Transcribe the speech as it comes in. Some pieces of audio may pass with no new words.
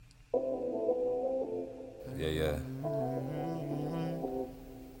Yeah.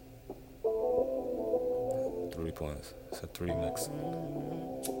 3 points. It's a 3 mix.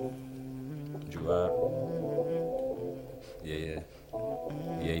 Did you rap? Yeah.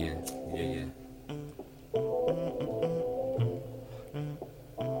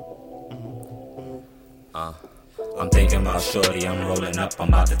 I'm thinking about shorty, I'm rolling up, I'm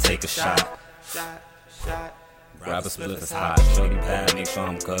about to take a shot. Grab a split that's hot, shorty bad, make sure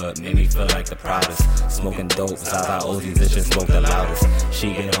I'm good, make me feel like the proudest. Smoking dope, Zaza Ozzy's, this shit smoke the loudest.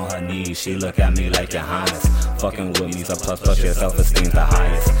 She get on her knees, she look at me like your highness. Fucking with me's a plus, your self-esteem's the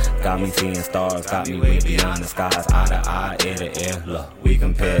highest. Got me seeing stars, got me way beyond the skies. Eye to eye, ear to ear, look, we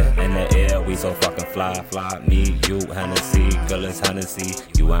compare. In the air, we so fucking fly. Me, you, Hennessy, girl it's Hennessy.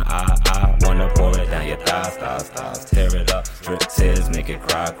 You and I wanna pour it down your thighs. Tear it up, drip tears, make it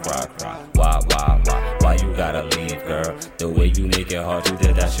cry. Why you gotta leave, girl? The way you make it hard, you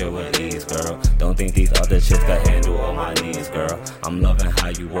did that shit with ease, girl. Don't think these other chicks can handle all my needs, girl. I'm loving how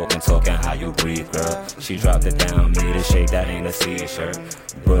you walk and talk and how you breathe, girl. She dropped it down, made it shake, that ain't a C-shirt.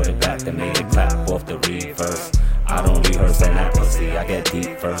 Brought it back and made it clap off the reverse. I don't rehearse in that pussy, I get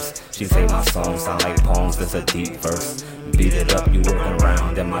deep first. She say my songs sound like poems, this a deep verse. Beat it up, you working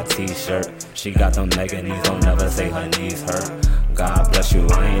around in my t-shirt. She got them mega knees, don't never say her knees hurt. God bless you,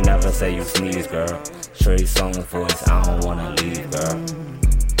 I ain't never say you sneeze, girl. Trey Songz voice, I don't wanna leave, girl.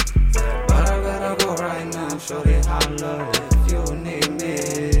 But I gotta go right now, shorty, holla if you need me.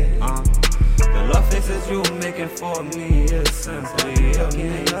 The love faces you making for me is simply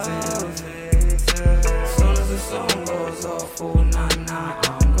amazing. Soon as the song goes off, ooh, nah,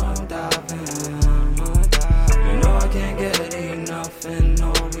 I'm gonna dive in. You know I can't get enough, and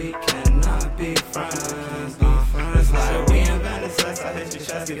no, we cannot be friends. It's like we invented sex, I hit your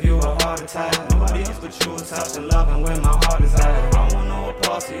chest, give you a heart attack. Nobody else but you is touching love and where my heart is at. I want no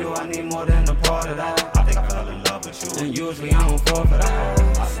part of you, I need more than a part of that. I think I fell in love with you, and usually I don't fall for that.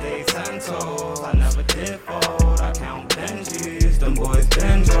 I stay 10 toes, I never did fold. I count Benjis, them boys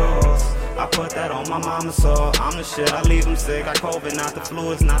dangerous. I put that on my mama, so I'm the shit, I leave them sick. I COVID, not the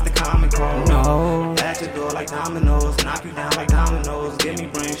flu, it's not the common cold. No, at your door like dominoes, knock you down like dominoes. Give me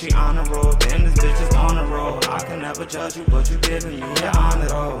brain, she on the road, damn this bitch is on the road. I can never judge you, but you giving me your honor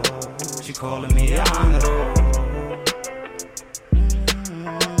though. She calling me your honor though.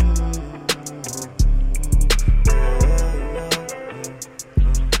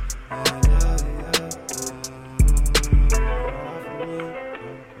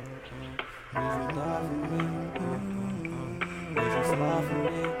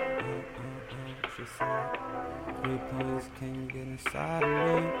 She said, 3 points, can you get inside of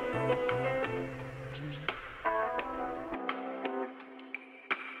me?